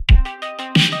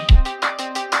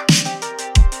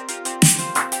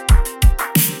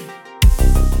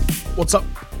What's up?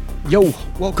 Yo,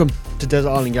 welcome to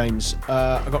Desert Island Games.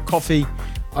 I got coffee,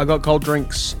 I got cold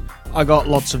drinks, I got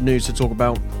lots of news to talk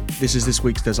about. This is this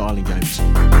week's Desert Island Games.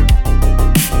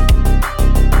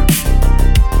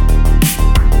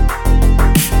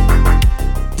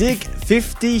 DiG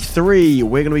 53,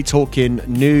 we're going to be talking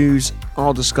news.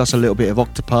 I'll discuss a little bit of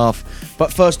Octopath.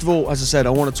 But first of all, as I said,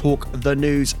 I want to talk the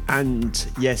news. And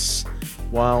yes,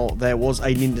 while there was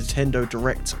a Nintendo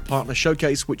Direct partner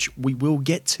showcase, which we will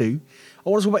get to, I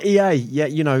want to talk about EA. Yeah,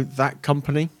 you know, that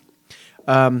company,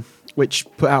 which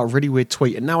put out a really weird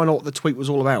tweet. And now I know what the tweet was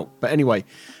all about. But anyway,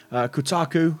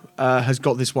 Kotaku has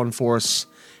got this one for us.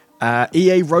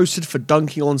 EA roasted for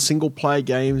dunking on single-player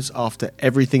games after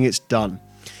everything it's done.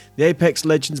 The Apex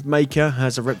Legends maker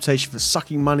has a reputation for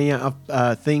sucking money out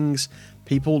of things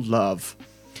people love.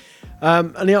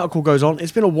 And the article goes on,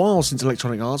 it's been a while since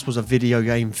Electronic Arts was a video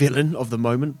game villain of the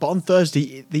moment, but on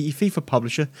Thursday, the FIFA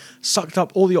publisher sucked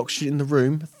up all the oxygen in the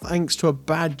room thanks to a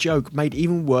bad joke made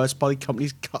even worse by the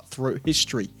company's cutthroat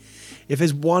history. If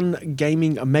there's one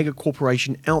gaming mega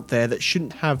corporation out there that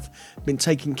shouldn't have been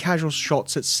taking casual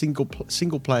shots at single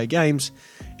player games,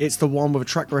 it's the one with a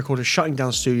track record of shutting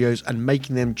down studios and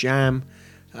making them jam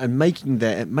and make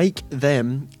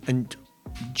them and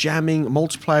jamming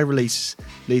multiplayer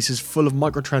releases full of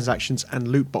microtransactions and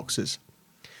loot boxes.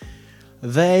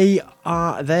 They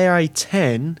are a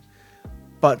 10,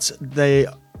 but they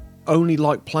only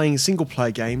like playing single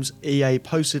player games. EA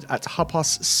posted at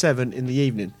 7:30 in the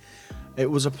evening. It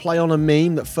was a play on a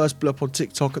meme that first blew up on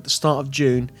TikTok at the start of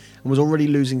June and was already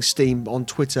losing steam on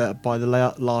Twitter by the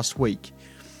last week.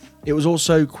 It was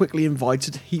also quickly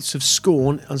invited heaps of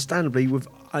scorn. Understandably, you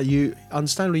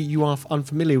are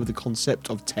unfamiliar with the concept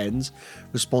of tens,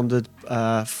 responded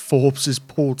Forbes'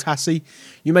 Paul Tassi.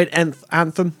 You made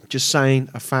Anthem, just saying,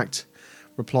 a fact,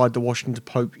 replied the Washington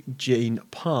Post Gene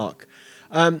Park.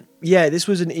 Yeah, this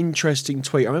was an interesting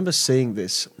tweet. I remember seeing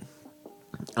this.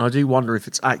 I do wonder if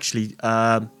it's actually...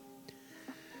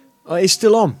 it's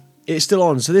still on. It's still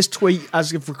on. So this tweet,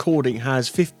 as of recording, has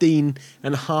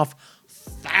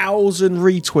 15,500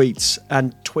 retweets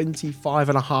and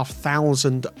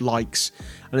 25,500 likes.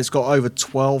 And it's got over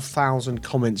 12,000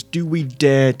 comments. Do we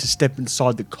dare to step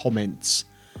inside the comments?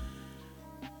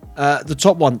 The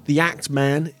top one, The Act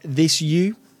Man, This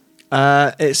You.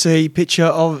 It's a picture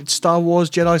of Star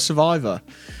Wars Jedi Survivor.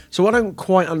 So I don't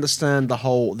quite understand the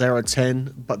whole there are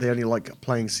 10, but they only like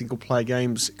playing single player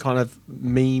games kind of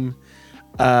meme.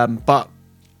 But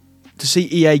to see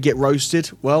EA get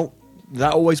roasted, well,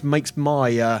 that always makes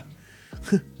my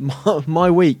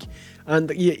my week. And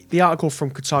the article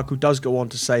from Kotaku does go on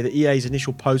to say that EA's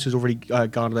initial post has already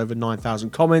garnered over 9,000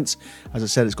 comments. As I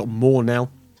said, it's got more now.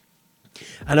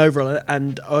 And over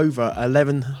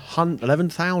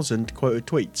 11,000 quoted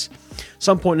tweets.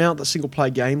 Some point out that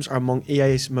single-player games are among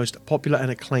EA's most popular and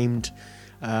acclaimed,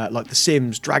 like The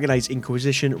Sims, Dragon Age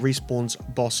Inquisition, Respawn's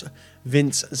boss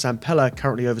Vince Zampella,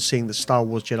 currently overseeing the Star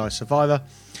Wars Jedi Survivor,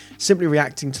 simply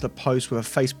reacting to the post with a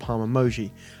facepalm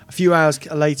emoji. A few hours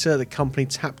later, the company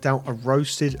tapped out a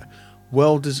roast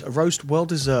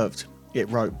well-deserved, it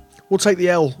wrote. We'll take the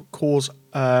L, cause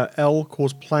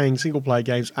playing single-player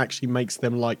games actually makes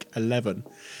them like 11.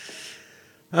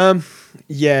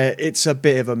 Yeah, it's a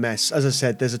bit of a mess. As I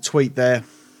said, there's a tweet there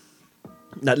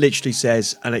that literally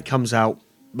says, and it comes out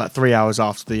about 3 hours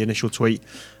after the initial tweet,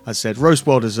 I said, roast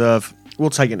well deserved, we'll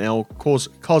take an L, cause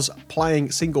playing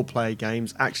single-player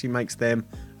games actually makes them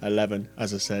 11,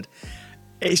 as I said.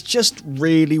 It's just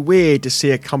really weird to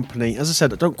see a company, as I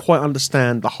said, I don't quite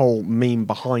understand the whole meme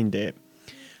behind it,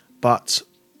 but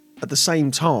at the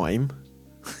same time,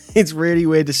 it's really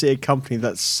weird to see a company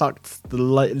that sucked the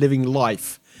living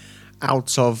life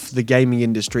out of the gaming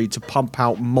industry to pump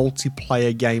out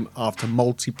multiplayer game after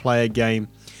multiplayer game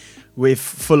with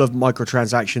full of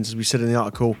microtransactions, as we said in the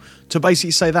article, to basically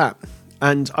say that.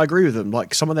 And I agree with them.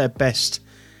 Like, some of their best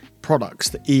products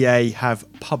that EA have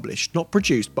published, not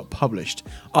produced, but published,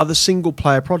 are the single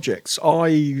player projects.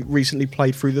 I recently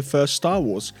played through the first Star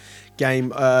Wars game,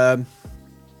 the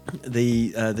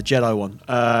Jedi one,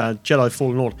 Jedi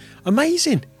Fallen Order.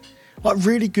 Amazing, like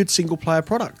really good single player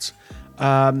products.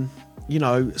 You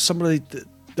know, some of the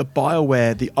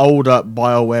BioWare, the older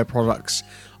BioWare products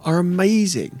are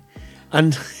amazing,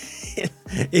 and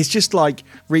it's just like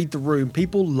read the room.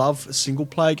 People love single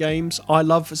player games. I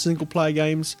love single player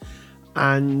games,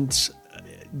 and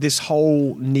this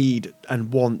whole need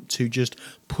and want to just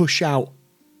push out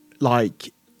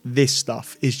like this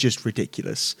stuff is just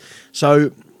ridiculous.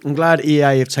 So I'm glad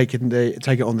EA have taken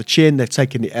it on the chin. They've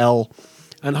taken the L,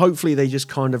 and hopefully they just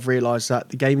kind of realise that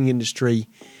the gaming industry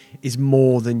is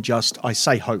more than just, I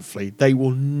say hopefully, they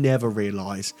will never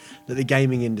realise that the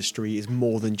gaming industry is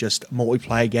more than just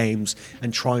multiplayer games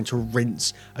and trying to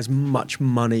rinse as much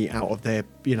money out of their,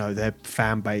 their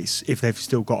fan base, if they've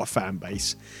still got a fan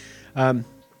base. No,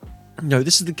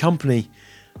 this is the company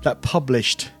that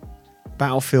published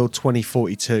Battlefield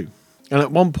 2042. And at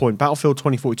one point, Battlefield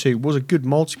 2042 was a good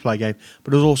multiplayer game,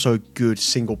 but it was also a good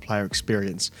single-player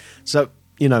experience. So,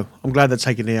 I'm glad they're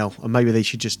taking the L, and maybe they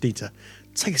should just need to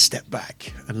take a step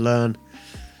back and learn,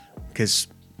 because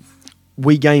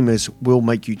we gamers will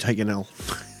make you take an L.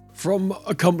 From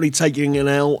a company taking an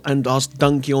L and us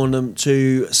dunking on them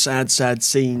to sad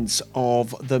scenes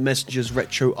of the Messenger's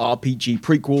retro RPG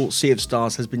prequel, Sea of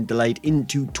Stars has been delayed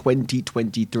into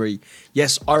 2023.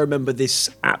 Yes, I remember this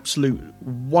absolute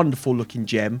wonderful looking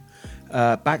gem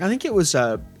back. I think it was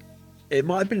it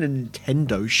might have been a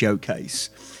Nintendo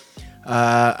showcase.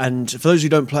 And for those who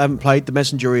haven't played, the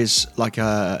Messenger is like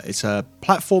it's a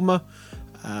platformer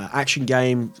action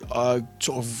game,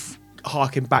 sort of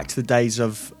harking back to the days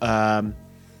of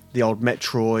the old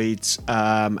Metroids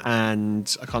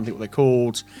and I can't think what they're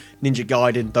called, Ninja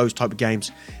Gaiden, those type of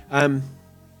games. And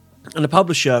the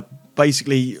publisher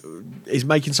basically is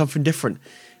making something different,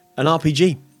 an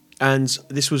RPG. And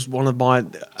this was one of my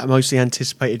mostly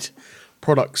anticipated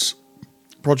projects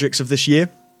of this year.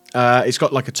 It's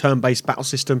got like a turn-based battle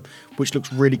system, which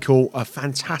looks really cool, a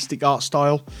fantastic art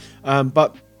style.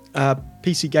 But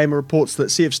PC Gamer reports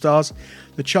that Sea of Stars,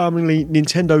 the charmingly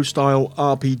Nintendo-style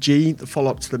RPG, the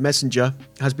follow-up to the Messenger,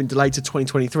 has been delayed to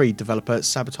 2023, developer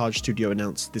Sabotage Studio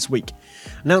announced this week.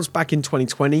 Announced back in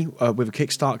 2020 with a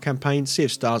Kickstarter campaign, Sea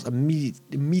of Stars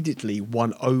immediately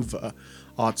won over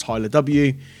our Tyler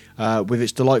W. With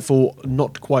its delightful,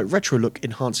 not quite retro look,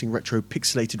 enhancing retro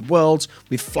pixelated worlds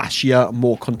with flashier,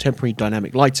 more contemporary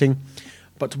dynamic lighting.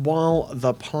 But while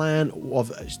the plan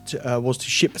was to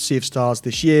ship Sea of Stars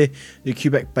this year, the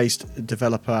Quebec-based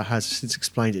developer has since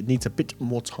explained it needs a bit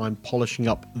more time polishing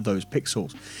up those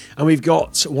pixels. And we've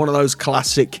got one of those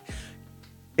classic,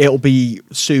 it'll be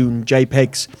soon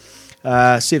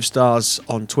JPEGs. Sea of Stars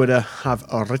on Twitter have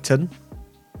written.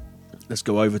 Let's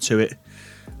go over to it.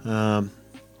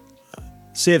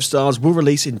 Sea of Stars will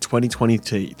release in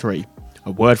 2023.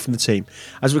 A word from the team.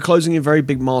 As we're closing a very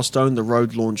big milestone, the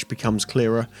road launch becomes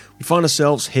clearer. We find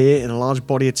ourselves here in a large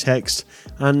body of text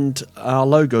and our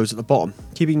logos at the bottom,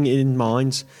 keeping in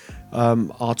mind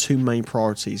our two main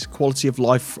priorities, quality of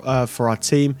life for our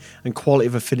team and quality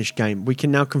of a finished game. We can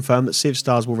now confirm that Sea of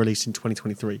Stars will release in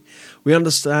 2023. We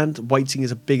understand waiting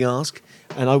is a big ask,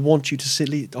 and I want to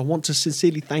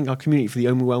sincerely thank our community for the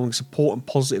overwhelming support and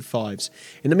positive vibes.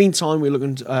 In the meantime,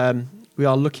 we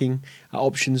are looking at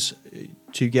options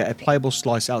to get a playable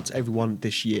slice out to everyone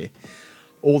this year.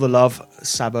 All the love,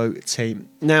 Sabo team.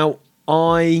 Now,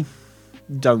 I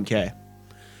don't care.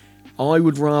 I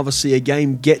would rather see a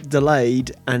game get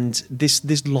delayed, and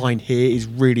this line here is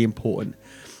really important.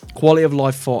 Quality of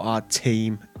life for our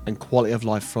team and quality of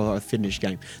life for a finished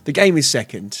game. The game is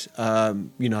second.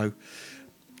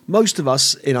 Most of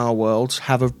us in our world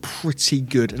have a pretty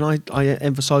good, and I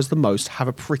emphasize the most, have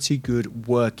a pretty good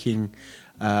working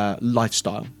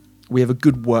lifestyle. We have a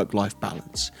good work-life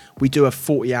balance. We do a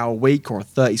 40-hour week or a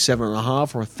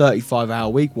 37.5 or a 35-hour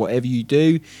week, whatever you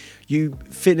do. You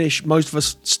finish, most of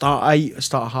us start at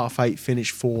 8:30,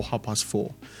 finish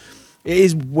 4:30. It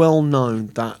is well known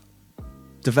that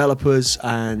developers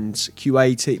and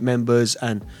QA team members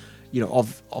and,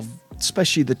 of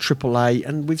especially the AAA,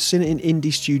 and we've seen it in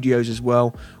indie studios as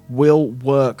well, will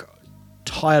work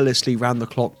tirelessly round the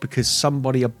clock because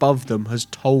somebody above them has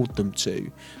told them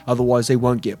to. Otherwise they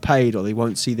won't get paid, or they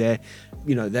won't see their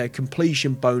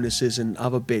completion bonuses and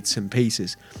other bits and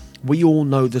pieces. We all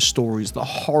know the stories, the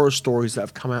horror stories that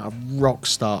have come out of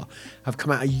Rockstar, have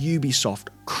come out of Ubisoft,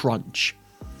 crunch.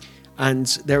 And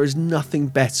there is nothing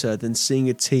better than seeing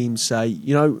a team say,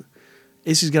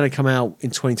 this is going to come out in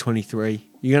 2023.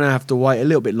 You're going to have to wait a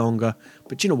little bit longer,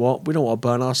 but you know what? We don't want to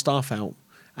burn our staff out.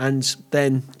 And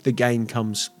then the game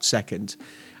comes second.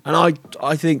 And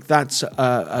I think that's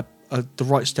the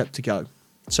right step to go.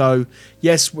 So,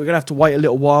 yes, we're going to have to wait a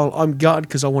little while. I'm gutted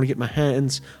because I want to get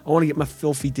my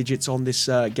filthy digits on this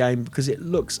game because it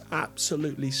looks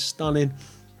absolutely stunning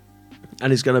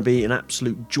and it's going to be an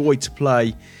absolute joy to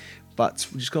play. But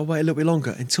we just got to wait a little bit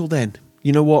longer. Until then,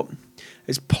 you know what?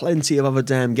 There's plenty of other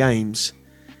damn games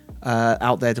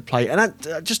out there to play. And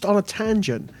just on a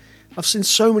tangent, I've seen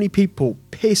so many people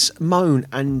moan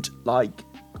and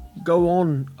go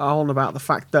on about the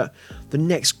fact that the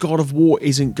next God of War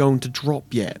isn't going to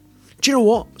drop yet. Do you know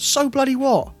what? So bloody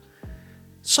what?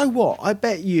 So what? I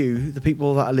bet you, the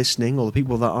people that are listening, or the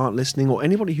people that aren't listening, or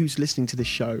anybody who's listening to this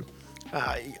show,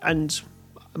 and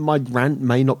my rant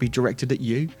may not be directed at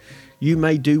you. You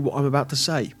may do what I'm about to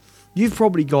say. You've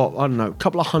probably got, I don't know, a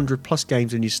couple of 100+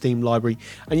 games in your Steam library,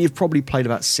 and you've probably played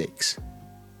about 6.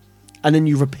 And then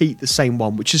you repeat the same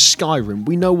one, which is Skyrim.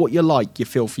 We know what you're like, you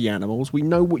filthy animals. We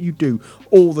know what you do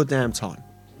all the damn time.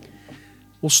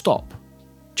 Well, stop.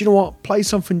 Do you know what? Play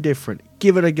something different.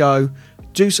 Give it a go.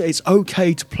 Do so. It's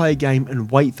okay to play a game and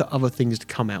wait for other things to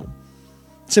come out.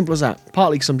 Simple as that.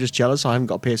 Partly because I'm just jealous. I haven't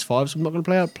got a PS5, so I'm not going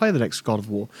to play the next God of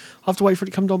War. I have to wait for it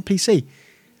to come on PC.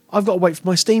 I've got to wait for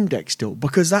my Steam Deck still,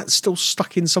 because that's still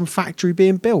stuck in some factory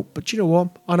being built. But you know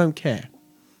what? I don't care.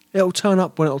 It'll turn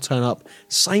up when it'll turn up.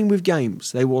 Same with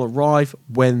games. They will arrive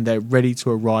when they're ready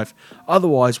to arrive.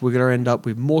 Otherwise, we're going to end up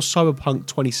with more Cyberpunk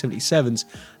 2077s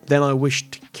than I wish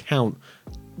to count.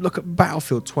 Look at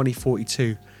Battlefield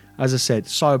 2042. As I said,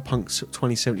 Cyberpunk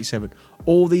 2077.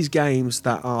 All these games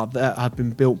that have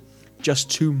been built just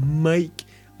to make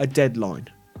a deadline.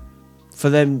 For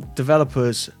them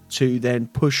developers to then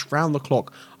push round the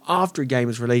clock after a game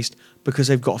is released because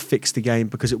they've got to fix the game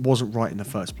because it wasn't right in the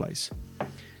first place.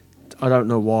 I don't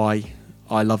know why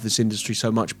I love this industry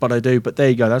so much, but I do. But there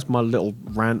you go, that's my little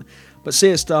rant. But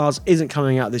Sea of Stars isn't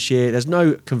coming out this year. There's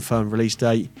no confirmed release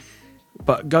date.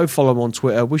 But go follow them on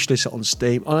Twitter. Wishlist it on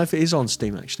Steam. I don't know if it is on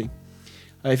Steam, actually.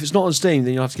 If it's not on Steam,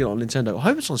 then you'll have to get it on Nintendo. I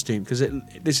hope it's on Steam, because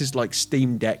this is like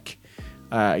Steam Deck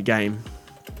game.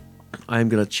 I am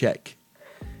going to check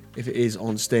if it is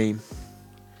on Steam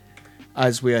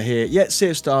as we are here. Yeah, Sea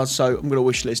of Stars, so I'm going to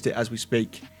wishlist it as we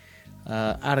speak.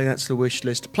 Adding that to the wish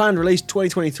list. Planned release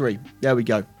 2023. There we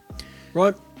go.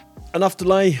 Right, enough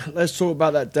delay. Let's talk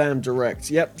about that damn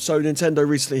Direct. Yep, so Nintendo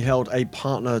recently held a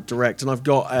partner Direct, and I've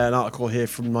got an article here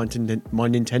from my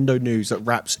Nintendo News that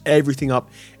wraps everything up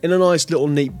in a nice little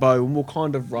neat bow, and we'll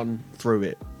kind of run through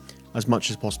it as much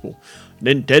as possible.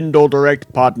 Nintendo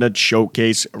Direct Partnered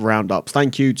Showcase Roundup.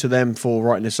 Thank you to them for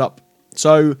writing this up.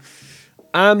 So,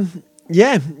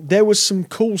 yeah, there was some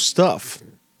cool stuff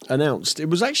announced. It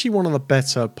was actually one of the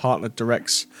better partner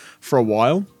directs for a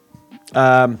while.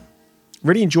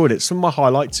 Really enjoyed it. Some of my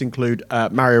highlights include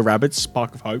Mario Rabbids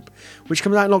Spark of Hope, which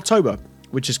comes out in October,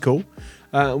 which is cool.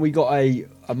 We got a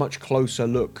much closer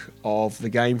look of the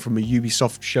game from a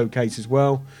Ubisoft showcase as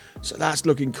well. So that's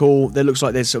looking cool. There looks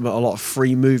like there's a lot of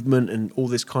free movement and all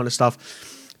this kind of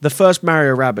stuff. The first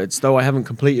Mario Rabbids, though I haven't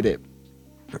completed it,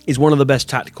 is one of the best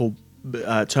tactical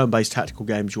turn-based tactical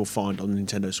games you'll find on the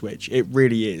Nintendo Switch. It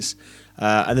really is.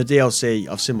 And the DLC,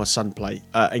 I've seen my son play,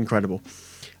 incredible.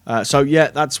 So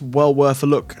yeah, that's well worth a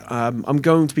look. I'm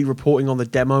going to be reporting on the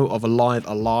demo of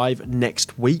Alive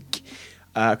next week,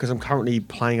 because I'm currently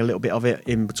playing a little bit of it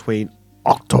in between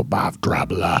Octopath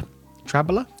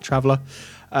Traveler.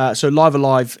 So Live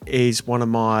Alive is one of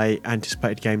my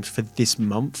anticipated games for this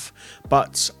month,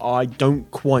 but I don't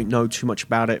quite know too much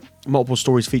about it. Multiple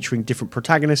stories featuring different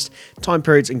protagonists, time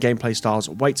periods and gameplay styles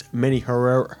await. Many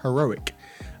heroic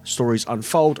stories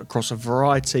unfold across a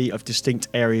variety of distinct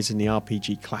areas in the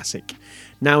RPG classic.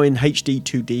 Now in HD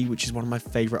 2D, which is one of my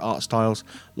favourite art styles,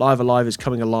 Live Alive is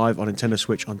coming alive on Nintendo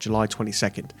Switch on July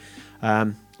 22nd.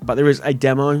 But there is a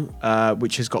demo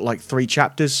which has got like 3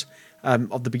 chapters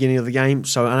of the beginning of the game,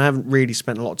 and I haven't really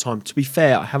spent a lot of time. To be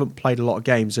fair, I haven't played a lot of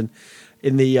games, and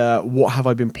in the what have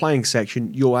I been playing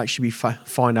section, you'll actually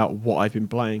find out what I've been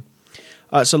playing.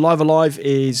 So Live Alive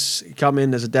is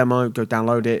coming as a demo. Go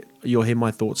download it. You'll hear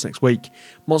my thoughts next week.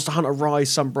 Monster Hunter Rise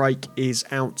Sunbreak is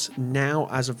out now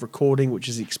as of recording, which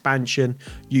is the expansion.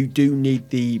 You do need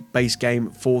the base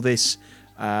game for this.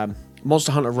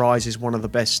 Monster Hunter Rise is one of the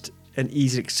best and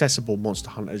easy accessible Monster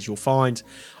Hunters you'll find.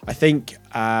 I think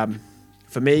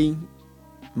for me,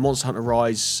 Monster Hunter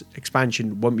Rise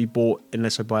expansion won't be bought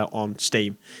unless I buy it on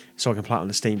Steam, so I can play it on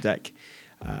the Steam Deck.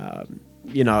 I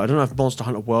don't know if Monster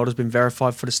Hunter World has been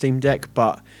verified for the Steam Deck,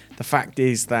 but the fact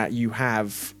is that you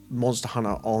have Monster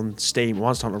Hunter on Steam,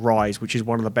 Monster Hunter Rise, which is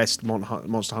one of the best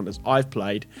Monster Hunters I've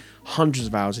played, hundreds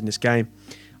of hours in this game.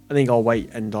 I think I'll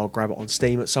wait and I'll grab it on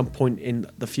Steam at some point in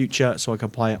the future so I can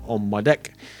play it on my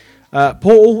deck.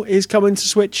 Portal is coming to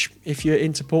Switch if you're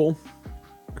into Portal.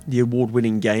 The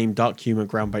award-winning game, dark humor,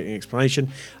 groundbreaking exploration,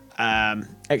 come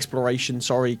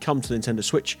to Nintendo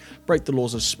Switch. Break the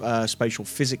laws of spatial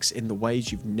physics in the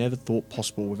ways you've never thought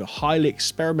possible with a highly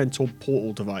experimental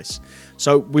Portal device.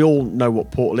 So we all know what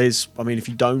Portal is. I mean, if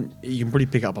you don't, you can probably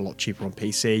pick it up a lot cheaper on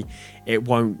PC. It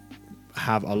won't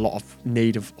have a lot of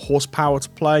need of horsepower to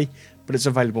play, but it's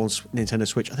available on Nintendo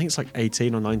Switch. I think it's like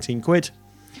 18 or 19 quid.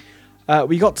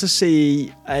 We got to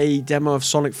see a demo of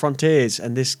Sonic Frontiers,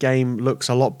 and this game looks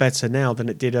a lot better now than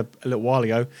it did a little while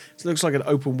ago. So it looks like an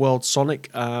open world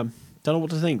Sonic. Don't know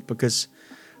what to think, because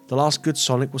the last good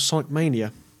Sonic was Sonic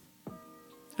Mania.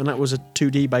 And that was a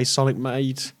 2D based Sonic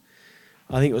made,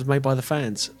 I think it was made by the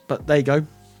fans. But there you go.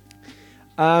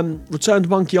 Return to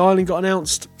Monkey Island got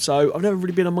announced. So I've never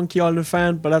really been a Monkey Island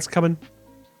fan, but that's coming.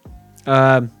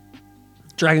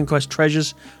 Dragon Quest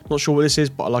Treasures. Not sure what this is,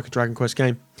 but I like a Dragon Quest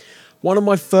game. One of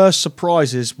my first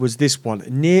surprises was this one.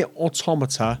 Nier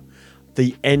Automata,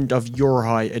 the End of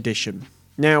Yorihai edition.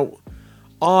 Now,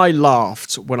 I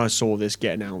laughed when I saw this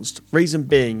get announced. Reason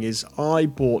being is I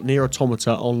bought Nier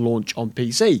Automata on launch on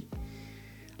PC.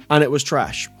 And it was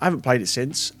trash. I haven't played it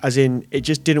since. As in, it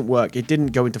just didn't work. It didn't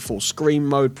go into full screen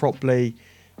mode properly.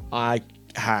 My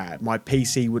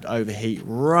PC would overheat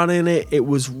running it. It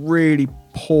was really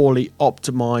poorly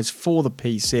optimized for the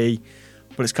PC.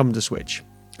 But it's coming to Switch.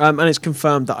 And it's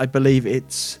confirmed that I believe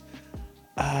it's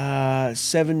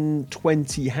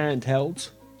 720 handheld.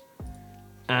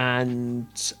 And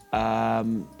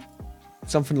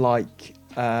something like...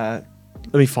 let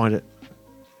me find it.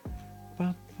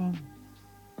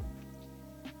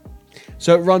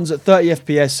 So it runs at 30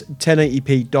 FPS,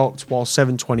 1080p docked, while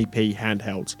 720p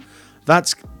handheld.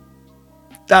 That's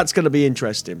going to be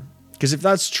interesting. Because if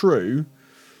that's true,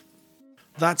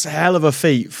 that's a hell of a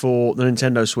feat for the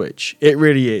Nintendo Switch. It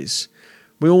really is.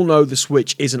 We all know the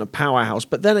Switch isn't a powerhouse,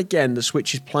 but then again, the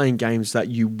Switch is playing games that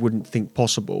you wouldn't think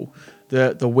possible.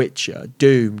 The Witcher,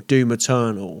 Doom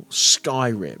Eternal,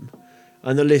 Skyrim,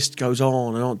 and the list goes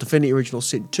on and on. Divinity Original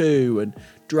Sin 2 and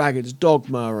Dragon's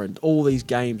Dogma and all these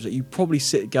games that you probably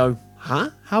sit and go, huh?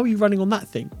 How are you running on that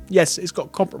thing? Yes, it's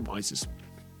got compromises.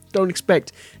 Don't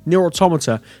expect Nier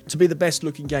Automata to be the best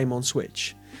looking game on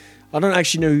Switch. I don't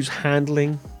actually know who's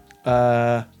handling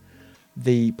the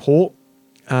port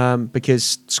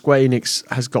because Square Enix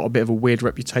has got a bit of a weird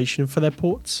reputation for their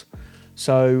ports.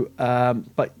 So,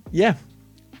 but yeah,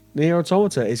 Nier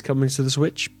Automata is coming to the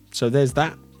Switch. So there's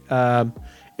that.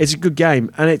 It's a good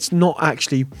game, and it's not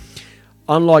actually,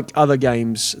 unlike other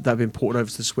games that have been ported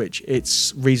over to the Switch,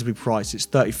 it's reasonably priced. It's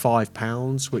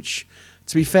 £35, which,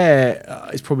 to be fair,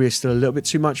 is probably still a little bit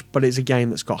too much, but it's a game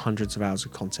that's got hundreds of hours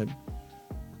of content.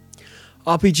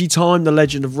 RPG Time, The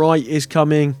Legend of Wright is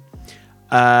coming.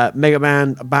 Mega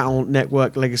Man Battle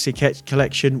Network Legacy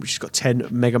Collection, which has got 10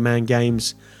 Mega Man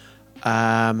games.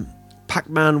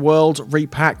 Pac-Man World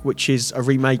Repack, which is a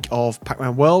remake of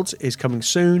Pac-Man World, is coming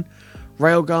soon.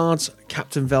 Railguards,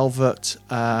 Captain Velvet,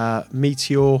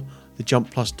 Meteor, The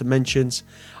Jump Plus Dimensions.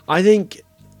 I think,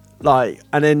 and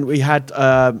then we had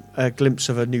a glimpse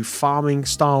of a new farming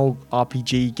style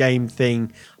RPG game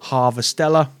thing,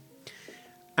 Harvestella.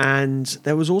 And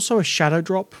there was also a Shadow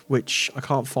Drop, which I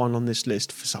can't find on this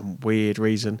list for some weird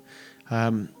reason.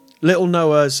 Little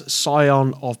Noah's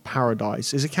Scion of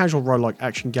Paradise is a casual roguelike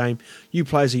action game. You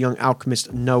play as a young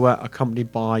alchemist Noah,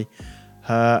 accompanied by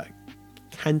her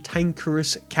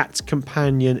cantankerous cat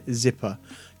companion Zipper.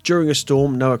 During a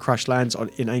storm, Noah crash lands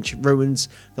in ancient ruins.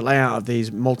 The layout of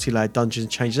these multi-layered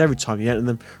dungeons changes every time you enter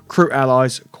them. Crew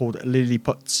allies called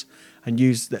Lilliputs and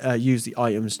use the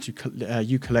items you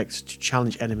collect to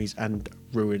challenge enemies and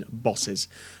ruin bosses.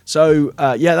 So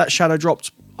yeah, that Shadow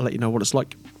dropped. I'll let you know what it's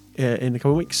like in the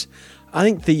coming weeks. I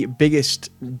think the biggest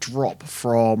drop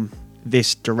from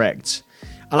this Direct,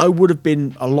 and I would have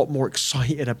been a lot more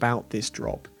excited about this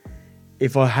drop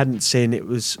if I hadn't seen it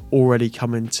was already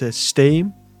coming to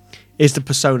Steam, is the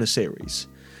Persona series.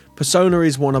 Persona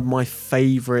is one of my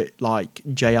favourite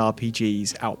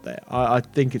JRPGs out there. I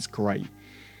think it's great.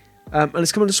 And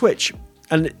it's coming to Switch.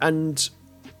 And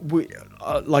we,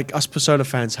 us Persona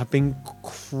fans, have been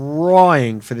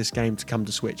crying for this game to come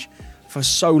to Switch for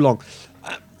so long.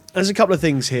 There's a couple of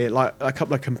things here, like a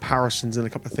couple of comparisons and a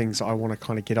couple of things that I want to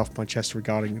kind of get off my chest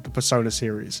regarding the Persona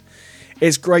series.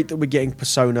 It's great that we're getting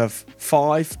Persona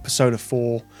 5, Persona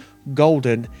 4,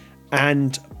 Golden,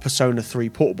 and Persona 3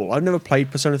 Portable. I've never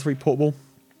played Persona 3 Portable,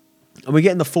 and we're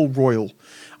getting the full Royal.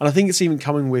 And I think it's even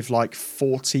coming with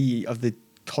 40 of the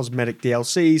cosmetic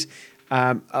DLCs.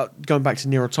 Going back to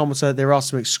Nier Automata, there are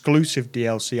some exclusive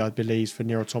DLC, I believe, for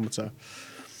Nier Automata.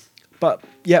 But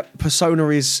yeah, Persona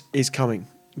is coming.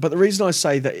 But the reason I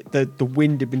say that the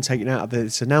wind had been taken out of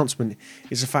this announcement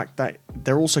is the fact that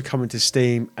they're also coming to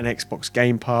Steam and Xbox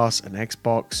Game Pass and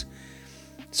Xbox.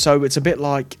 So it's a bit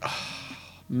like,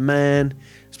 man,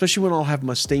 especially when I'll have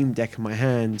my Steam Deck in my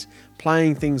hand,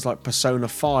 playing things like Persona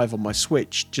 5 on my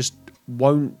Switch just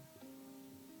won't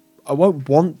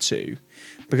want to,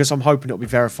 because I'm hoping it'll be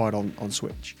verified on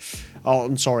Switch. Oh,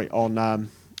 on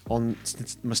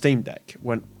my Steam Deck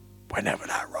whenever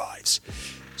that arrives.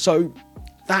 So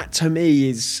that to me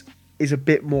is a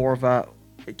bit more of a,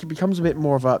 it becomes a bit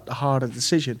more of a harder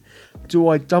decision. Do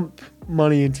I dump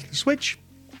money into the Switch?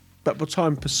 But by the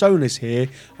time Persona's here,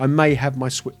 I may have my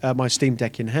Steam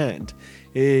Deck in hand.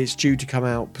 It's due to come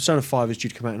out. Persona 5 is due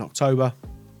to come out in October.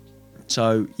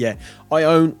 So yeah, I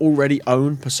already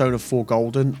own Persona 4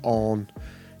 Golden on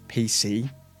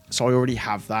PC. So I already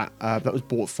have that. That was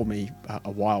bought for me a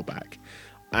while back,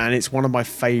 and it's one of my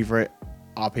favourite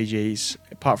RPGs,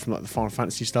 apart from like the Final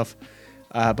Fantasy stuff.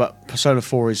 But Persona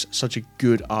 4 is such a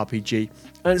good RPG,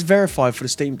 and it's verified for the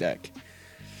Steam Deck.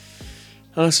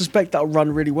 And I suspect that'll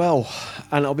run really well,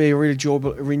 and it'll be a really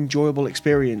enjoyable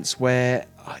experience where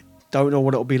I don't know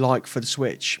what it'll be like for the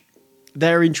Switch.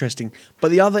 They're interesting.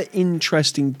 But the other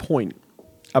interesting point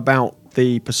about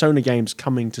the Persona games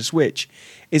coming to Switch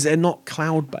is they're not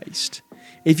cloud-based.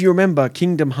 If you remember,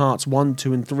 Kingdom Hearts 1,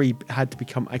 2 and 3 had to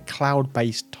become a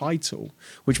cloud-based title,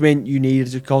 which meant you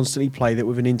needed to constantly play that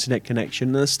with an internet connection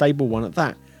and a stable one at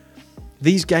that.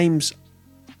 These games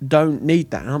don't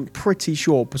need that, and I'm pretty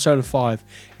sure Persona 5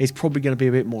 is probably going to be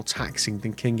a bit more taxing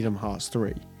than Kingdom Hearts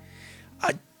 3.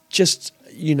 I just,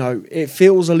 it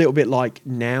feels a little bit like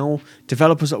now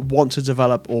developers that want to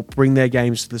develop or bring their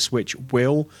games to the Switch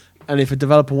will, and if a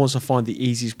developer wants to find the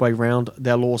easiest way around,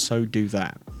 they'll also do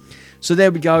that. So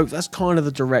there we go, that's kind of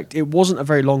the direct. It wasn't a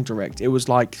very long direct, it was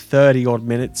like 30 odd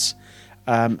minutes,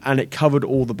 and it covered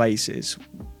all the bases.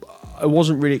 I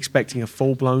wasn't really expecting a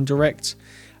full-blown direct,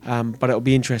 but it'll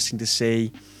be interesting to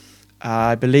see.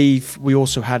 I believe we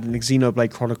also had an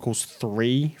Xenoblade Chronicles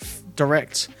 3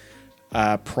 direct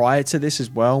prior to this as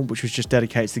well, which was just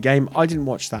dedicated to the game. I didn't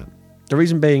watch that. The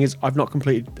reason being is I've not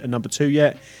completed a number 2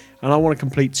 yet, and I want to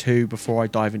complete 2 before I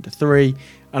dive into 3,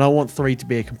 and I want 3 to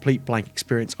be a complete blank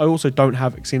experience. I also don't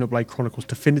have Xenoblade Chronicles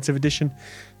Definitive Edition,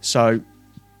 so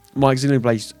my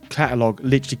Xenoblade catalogue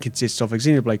literally consists of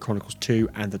Xenoblade Chronicles 2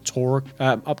 and the Torah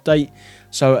update.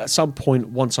 So at some point,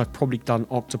 once I've probably done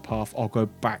Octopath, I'll go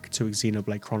back to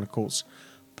Xenoblade Chronicles.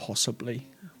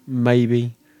 Possibly.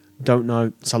 Maybe. Don't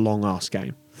know. It's a long-ass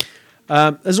game.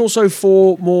 There's also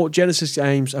 4 more Genesis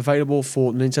games available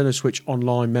for Nintendo Switch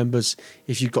Online members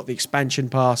if you've got the expansion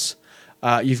pass.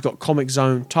 You've got Comic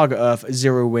Zone, Target Earth,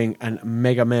 Zero Wing, and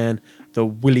Mega Man, The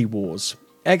Willy Wars.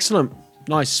 Excellent.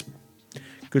 Nice.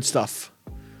 Good stuff.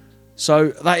 So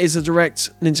that is a direct.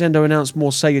 Nintendo announced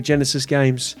more Sega Genesis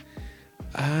games,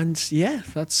 and yeah,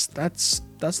 that's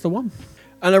the one.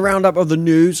 And a roundup of the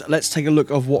news. Let's take a look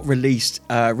of what released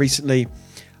recently.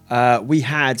 We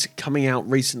had coming out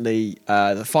recently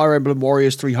the Fire Emblem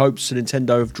Warriors 3 Hopes. So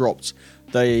Nintendo have dropped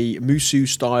the Musou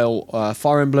style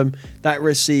Fire Emblem that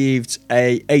received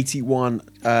a 81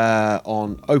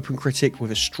 on OpenCritic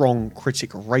with a strong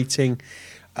critic rating.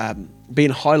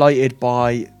 Being highlighted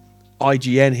by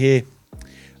IGN here.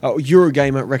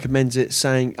 Eurogamer recommends it,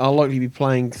 saying, I'll likely be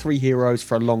playing 3 heroes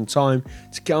for a long time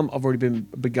to come. I've already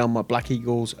begun my Black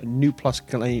Eagles new plus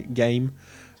game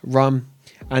run.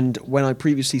 And when I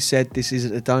previously said this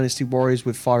isn't a Dynasty Warriors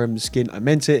with Fire Emblem skin, I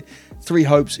meant it. 3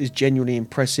 Hopes is genuinely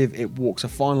impressive. It walks a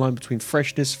fine line between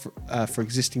freshness for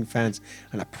existing fans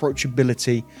and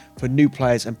approachability for new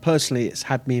players, and personally it's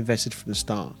had me invested from the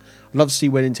start. I'd love to see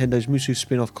where Nintendo's Musou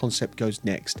spin-off concept goes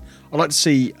next. I'd like to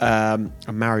see a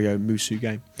Mario Musou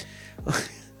game.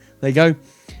 There you go.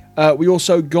 We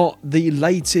also got the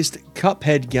latest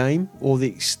Cuphead game, or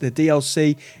the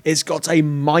DLC. It's got a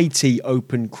mighty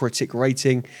open critic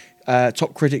rating.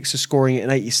 Top critics are scoring it an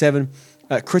 87.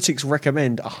 Critics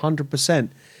recommend 100%.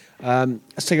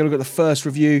 Let's take a look at the first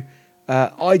review.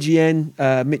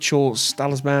 IGN, Mitchell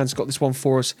Stalisman's got this one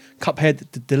for us.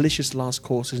 Cuphead, the delicious last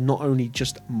course, is not only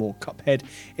just more Cuphead,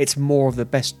 it's more of the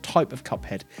best type of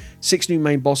Cuphead. 6 new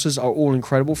main bosses are all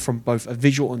incredible from both a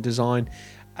visual and design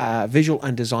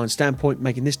standpoint,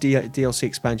 making this DLC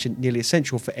expansion nearly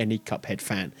essential for any Cuphead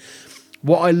fan.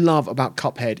 What I love about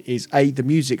Cuphead is A, the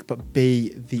music, but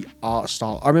B, the art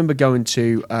style. I remember going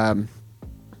to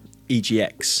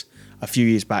EGX a few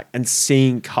years back and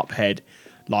seeing Cuphead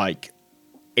like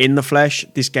in the flesh.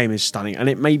 This game is stunning, and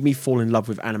it made me fall in love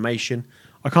with animation.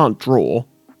 I can't draw,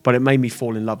 but it made me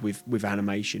fall in love with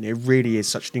animation. It really is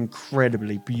such an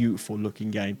incredibly beautiful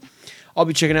looking game. I'll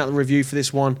be checking out the review for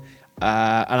this one,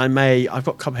 and I've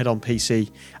got Cuphead on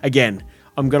PC. Again,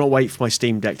 I'm going to wait for my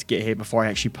Steam Deck to get here before I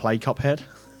actually play Cuphead,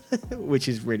 which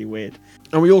is really weird.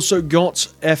 And we also got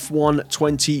F1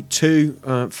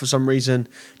 22 for some reason.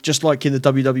 Just like in the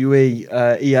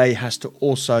WWE, EA has to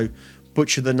also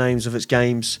butcher the names of its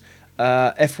games.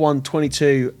 F1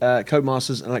 22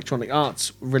 Codemasters and Electronic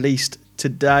Arts released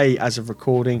today as of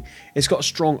recording. It's got a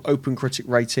strong open critic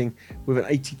rating with an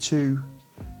 82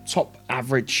 top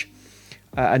average.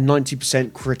 and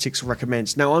 90% critics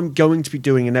recommends. Now, I'm going to be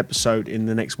doing an episode in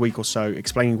the next week or so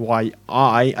explaining why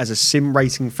I, as a sim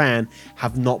racing fan,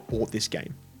 have not bought this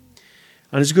game.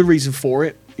 And there's a good reason for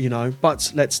it,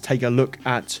 but let's take a look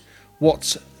at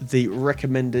what the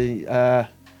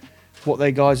what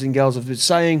their guys and girls have been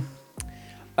saying.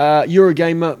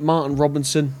 Eurogamer, Martin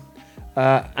Robinson,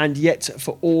 and yet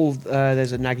for all,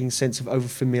 there's a nagging sense of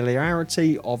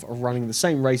over-familiarity of running the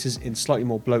same races in slightly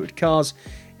more bloated cars.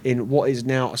 In what is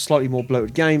now a slightly more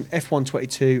bloated game, F1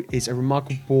 22 is a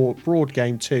remarkable broad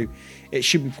game too. It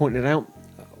should be pointed out,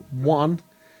 one,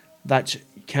 that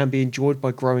can be enjoyed by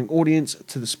a growing audience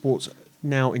to the sports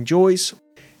now enjoys.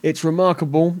 It's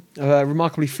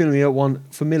remarkably familiar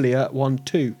one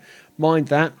too. Mind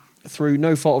that, through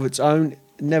no fault of its own, it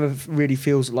never really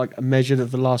feels like a measure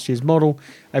of the last year's model,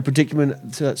 a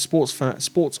predicament that sports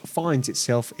finds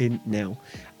itself in now,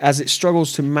 as it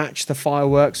struggles to match the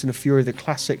fireworks and the fury of the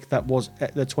classic that was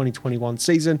at the 2021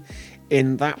 season.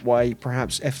 In that way,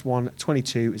 perhaps F1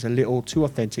 22 is a little too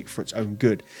authentic for its own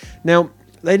good. Now,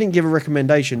 they didn't give a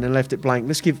recommendation and left it blank.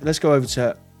 Let's go over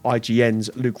to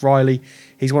IGN's Luke Riley.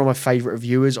 He's one of my favourite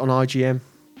reviewers on IGN.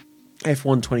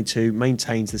 F1 22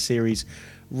 maintains the series,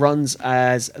 runs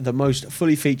as the most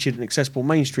fully featured and accessible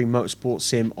mainstream motorsport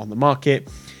sim on the market,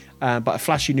 but a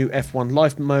flashy new F1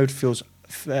 life mode feels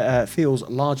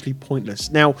largely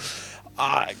pointless. Now,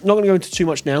 I'm not going to go into too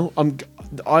much now.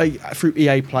 Through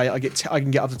EA Play, I can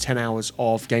get up to 10 hours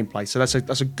of gameplay, so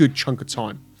that's a good chunk of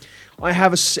time. I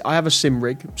have a sim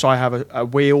rig, so I have a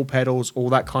wheel, pedals, all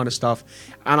that kind of stuff,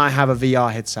 and I have a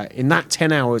VR headset. In that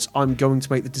 10 hours, I'm going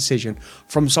to make the decision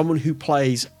from someone who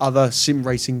plays other sim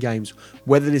racing games,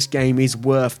 whether this game is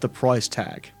worth the price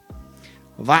tag.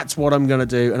 That's what I'm going to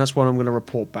do, and that's what I'm going to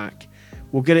report back.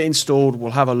 We'll get it installed,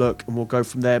 we'll have a look, and we'll go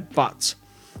from there. But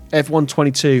F1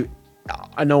 22,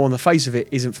 I know on the face of it,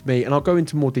 isn't for me, and I'll go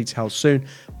into more details soon,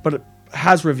 but it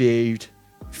has reviewed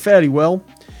fairly well.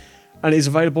 And it is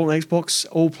available on Xbox,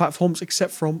 all platforms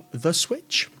except from the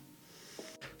Switch.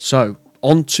 So,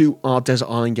 on to our Desert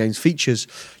Island Games features.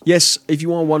 Yes, if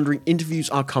you are wondering, interviews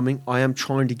are coming. I am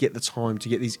trying to get the time to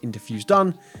get these interviews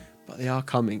done, but they are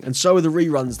coming. And so are the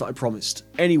reruns that I promised.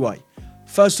 Anyway,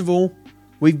 first of all,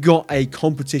 we've got a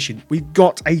competition. We've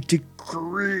got a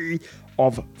degree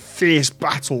of fierce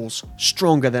battles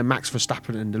stronger than Max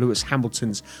Verstappen and Lewis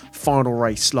Hamilton's final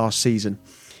race last season.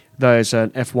 There's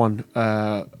an F1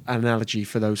 analogy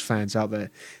for those fans out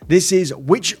there. This is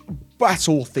which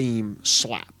battle theme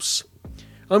slaps.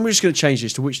 I'm just going to change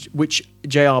this to which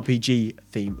JRPG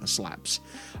theme slaps.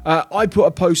 I put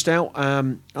a post out.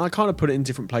 I kind of put it in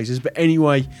different places, but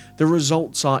anyway, the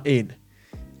results are in.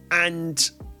 And,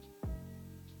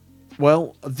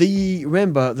 well,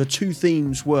 remember the two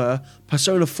themes were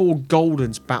Persona 4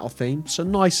 Golden's battle theme. So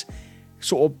nice,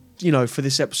 sort of, for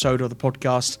this episode of the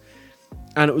podcast.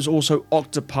 And it was also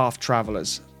Octopath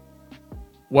Travelers.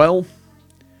 Well,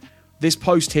 this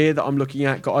post here that I'm looking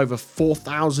at got over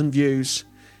 4,000 views.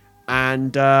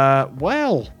 And,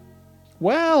 well,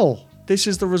 this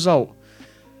is the result.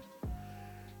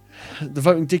 The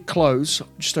voting did close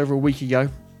just over a week ago.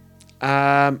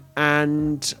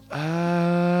 And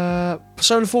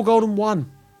Persona 4 Golden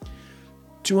won.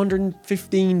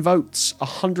 215 votes,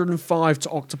 105 to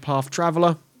Octopath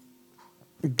Traveler,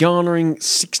 garnering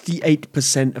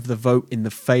 68% of the vote in the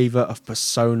favour of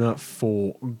Persona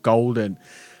 4 Golden.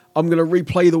 I'm going to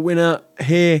replay the winner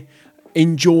here.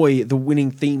 Enjoy the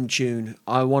winning theme tune.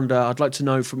 I'd like to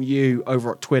know from you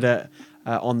over at Twitter,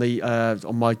 on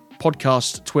my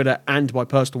podcast Twitter and my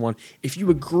personal one, if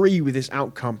you agree with this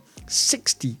outcome.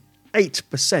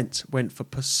 68% went for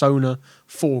Persona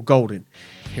 4 Golden.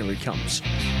 Here he comes.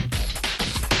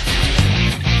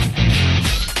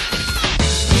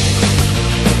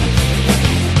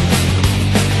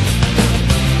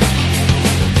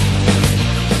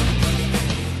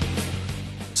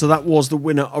 So that was the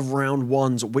winner of round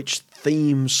one's which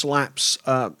theme slaps.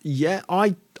 I'm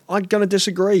going to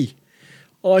disagree.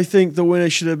 I think the winner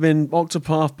should have been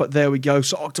Octopath, but there we go.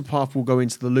 So Octopath will go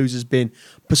into the loser's bin.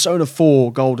 Persona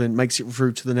 4 Golden makes it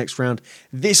through to the next round.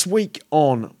 This week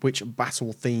on which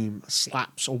battle theme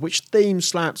slaps, or which theme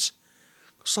slaps,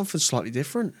 something slightly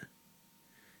different.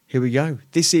 Here we go.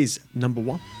 This is number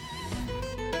one.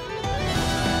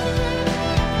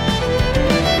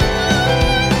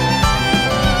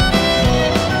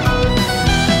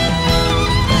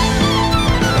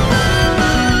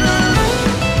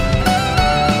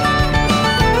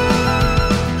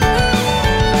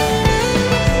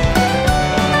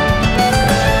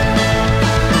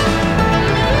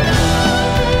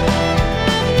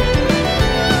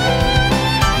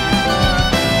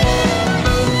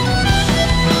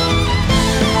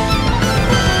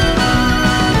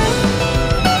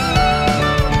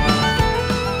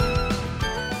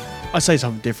 I say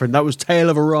something different. That was Tale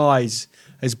of Arise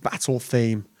as battle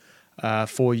theme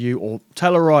for you, or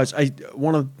Tale of Arise,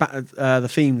 one of the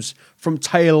themes from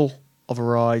Tale of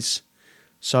Arise.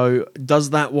 So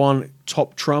does that one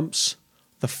top trumps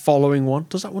the following one?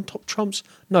 Does that one top trumps?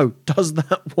 No. Does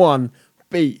that one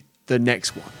beat the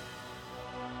next one?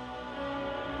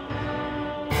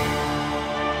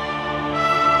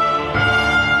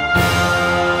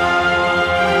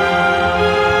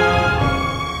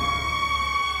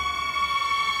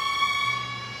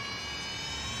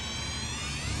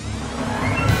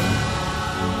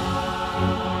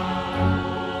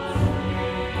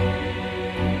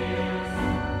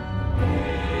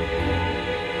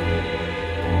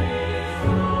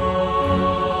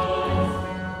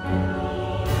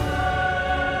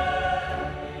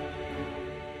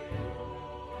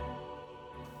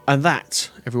 And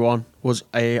that, everyone, was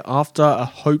After a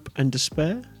Hope and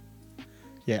Despair.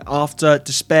 Yeah, After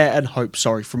Despair and Hope,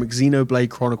 sorry, from Xenoblade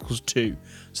Chronicles 2.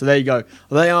 So there you go.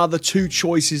 They are the two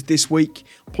choices this week.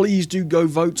 Please do go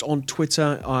vote on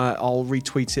Twitter. I'll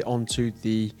retweet it onto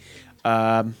the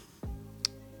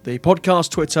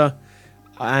podcast Twitter.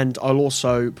 And I'll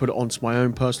also put it onto my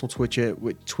own personal Twitter,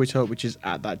 which is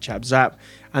 @thatchapzap.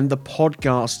 And the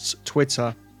podcast's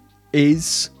Twitter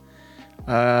is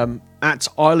at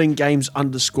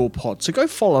islandgames_pod. So go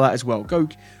follow that as well. Go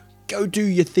do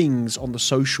your things on the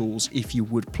socials if you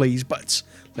would, please. But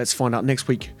let's find out next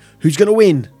week who's going to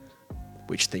win,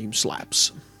 which theme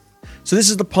slaps. So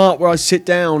this is the part where I sit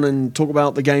down and talk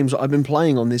about the games that I've been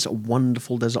playing on this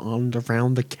wonderful desert island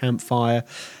around the campfire.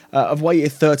 I've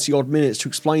waited 30 odd minutes to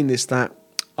explain that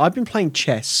I've been playing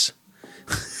chess.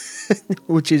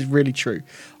 Which is really true.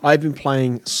 I've been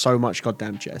playing so much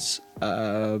goddamn chess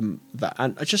and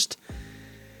I just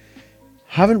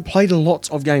haven't played a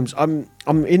lot of games. I'm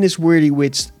in this really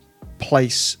weird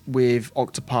place with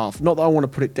Octopath. Not that I want to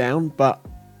put it down, but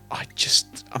I'm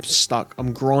stuck.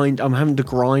 I'm having to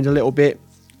grind a little bit.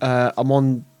 I'm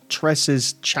on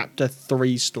Tress's chapter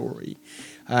 3 story.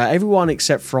 Everyone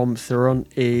except from Theron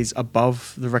is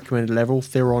above the recommended level.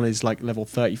 Theron is like level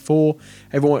 34.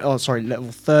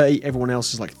 Level 30. Everyone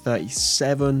else is like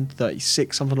 37,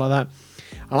 36, something like that.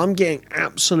 And I'm getting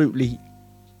absolutely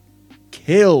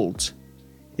killed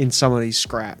in some of these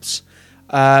scraps,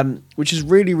 which is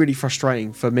really, really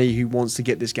frustrating for me who wants to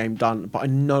get this game done. But I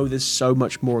know there's so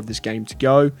much more of this game to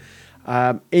go.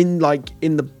 In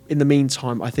the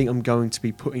meantime, I think I'm going to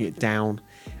be putting it down.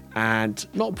 And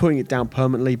not putting it down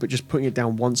permanently, but just putting it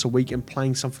down once a week and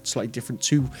playing something slightly different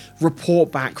to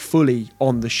report back fully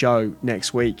on the show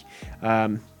next week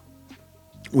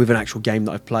with an actual game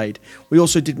that I've played. We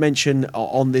also did mention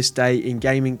on this day in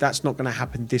gaming, that's not going to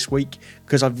happen this week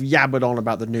because I've yabbered on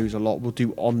about the news a lot. We'll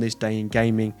do on this day in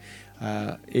gaming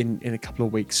in a couple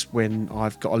of weeks when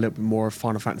I've got a little bit more of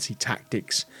Final Fantasy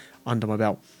Tactics under my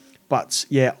belt. But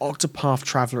yeah, Octopath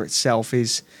Traveler itself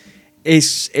is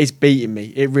beating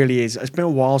me. It really is. It's been a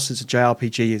while since a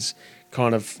JRPG has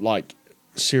kind of like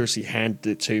seriously handed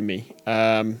it to me.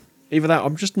 Either that,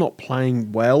 I'm just not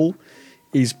playing well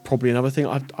is probably another thing.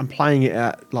 I'm playing it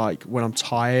at like when I'm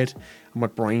tired and my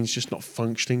brain's just not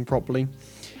functioning properly.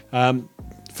 For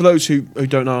those who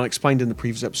don't know, I explained in the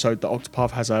previous episode that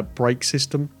Octopath has a break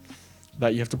system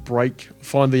that you have to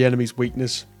find the enemy's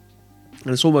weakness,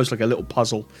 and it's almost like a little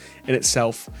puzzle in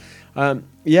itself. And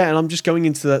I'm just going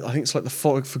into I think it's like the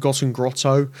Forgotten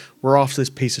Grotto. We're after this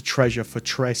piece of treasure for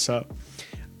Tressa,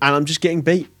 and I'm just getting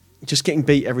beat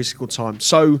every single time.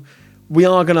 So we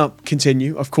are going to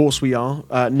continue, of course we are.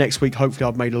 Next week, hopefully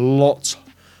I've made a lot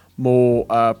more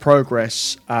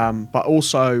progress, but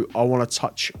also I want to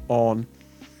touch on,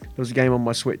 there was a game on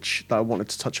my Switch that I wanted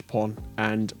to touch upon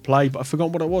and play, but I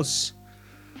forgot what it was.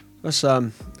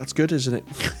 That's good, isn't it?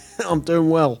 I'm doing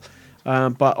well.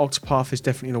 But Octopath is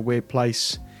definitely in a weird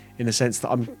place in the sense that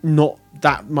I'm not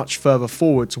that much further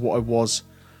forward to what I was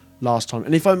last time.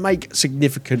 And if I make a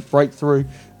significant breakthrough,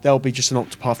 there'll be just an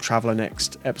Octopath Traveler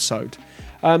next episode.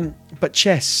 But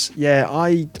chess, yeah,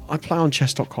 I play on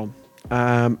chess.com.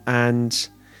 And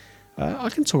I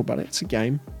can talk about it. It's a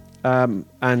game.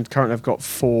 And currently I've got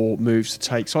 4 moves to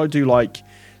take. So I do like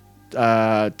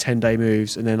 10-day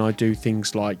moves, and then I do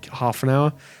things like half an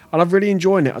hour. And I'm really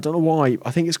enjoying it. I don't know why.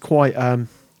 I think it's quite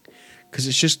because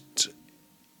it's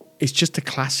just a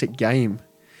classic game,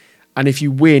 and if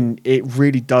you win, it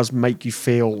really does make you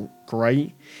feel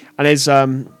great. And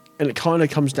it kind of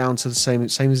comes down to the same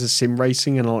as the sim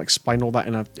racing, and I'll explain all that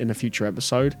in a future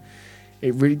episode.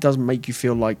 It really does make you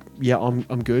feel like, yeah,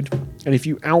 I'm good. And if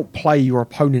you outplay your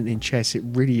opponent in chess, it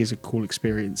really is a cool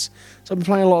experience. So I've been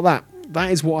playing a lot of that.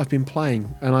 That is what I've been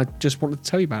playing, and I just wanted to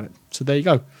tell you about it. So there you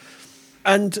go.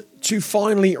 And to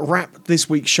finally wrap this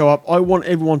week's show up, I want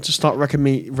everyone to start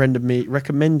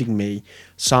recommending me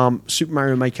some Super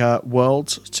Mario Maker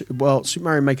Super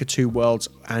Mario Maker 2 worlds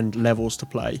and levels to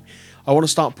play. I want to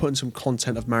start putting some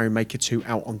content of Mario Maker 2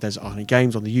 out on Desert Island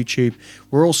Games on the YouTube.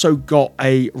 We're also got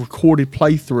a recorded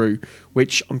playthrough,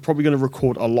 which I'm probably going to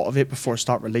record a lot of it before I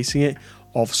start releasing it,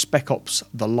 of Spec Ops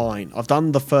The Line. I've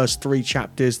done the first 3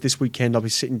 chapters. This weekend I'll be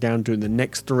sitting down doing the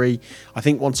next 3. I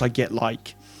think once I get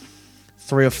like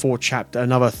 3 or 4 chapters,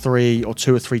 another 3 or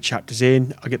 2 or 3 chapters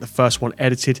in, I get the first one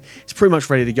edited. It's pretty much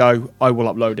ready to go. I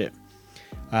will upload it.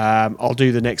 I'll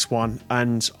do the next one,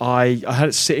 and I had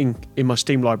it sitting in my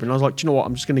Steam library, and I was like, do you know what,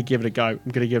 I'm just going to give it a go. I'm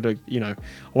going to give it a, I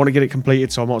want to get it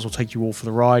completed, so I might as well take you all for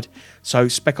the ride. So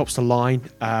Spec Ops The Line,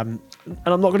 and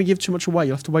I'm not going to give too much away.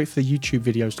 You'll have to wait for the YouTube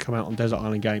videos to come out on Desert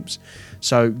Island Games.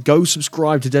 So go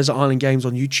subscribe to Desert Island Games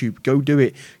on YouTube. Go do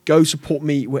it. Go support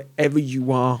me wherever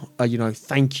you are.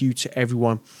 Thank you to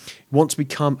everyone who wants to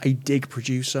become a DiG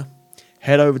producer.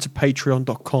 Head over to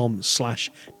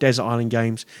patreon.com/Desert Island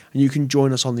Games, and you can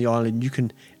join us on the island. You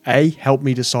can help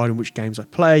me decide on which games I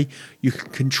play. You can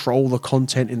control the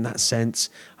content in that sense,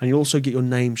 and you'll also get your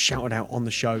name shouted out on the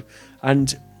show.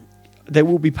 And there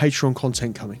will be Patreon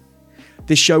content coming.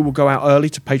 This show will go out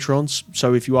early to Patrons,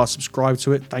 so if you are subscribed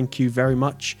to it, thank you very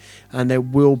much. And there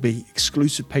will be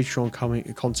exclusive Patreon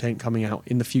content coming out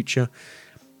in the future.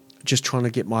 Just trying to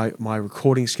get my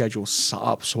recording schedule set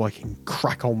up so I can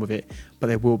crack on with it, but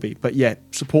there will be. But yeah,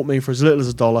 support me for as little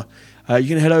as $1. You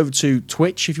can head over to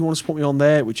Twitch if you want to support me on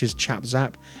there, which is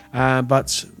ChapZap,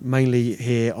 but mainly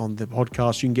here on the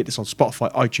podcast. You can get this on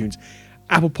Spotify, iTunes,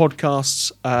 Apple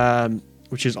Podcasts,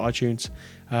 which is iTunes,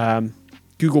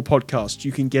 Google Podcasts.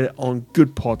 You can get it on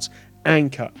Good Pods,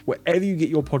 Anchor, wherever you get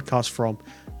your podcast from.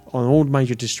 On all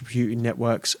major distributing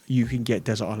networks, you can get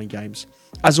Desert Island Games.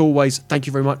 As always, thank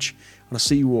you very much, and I'll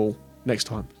see you all next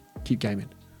time. Keep gaming.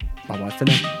 Bye-bye for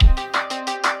now.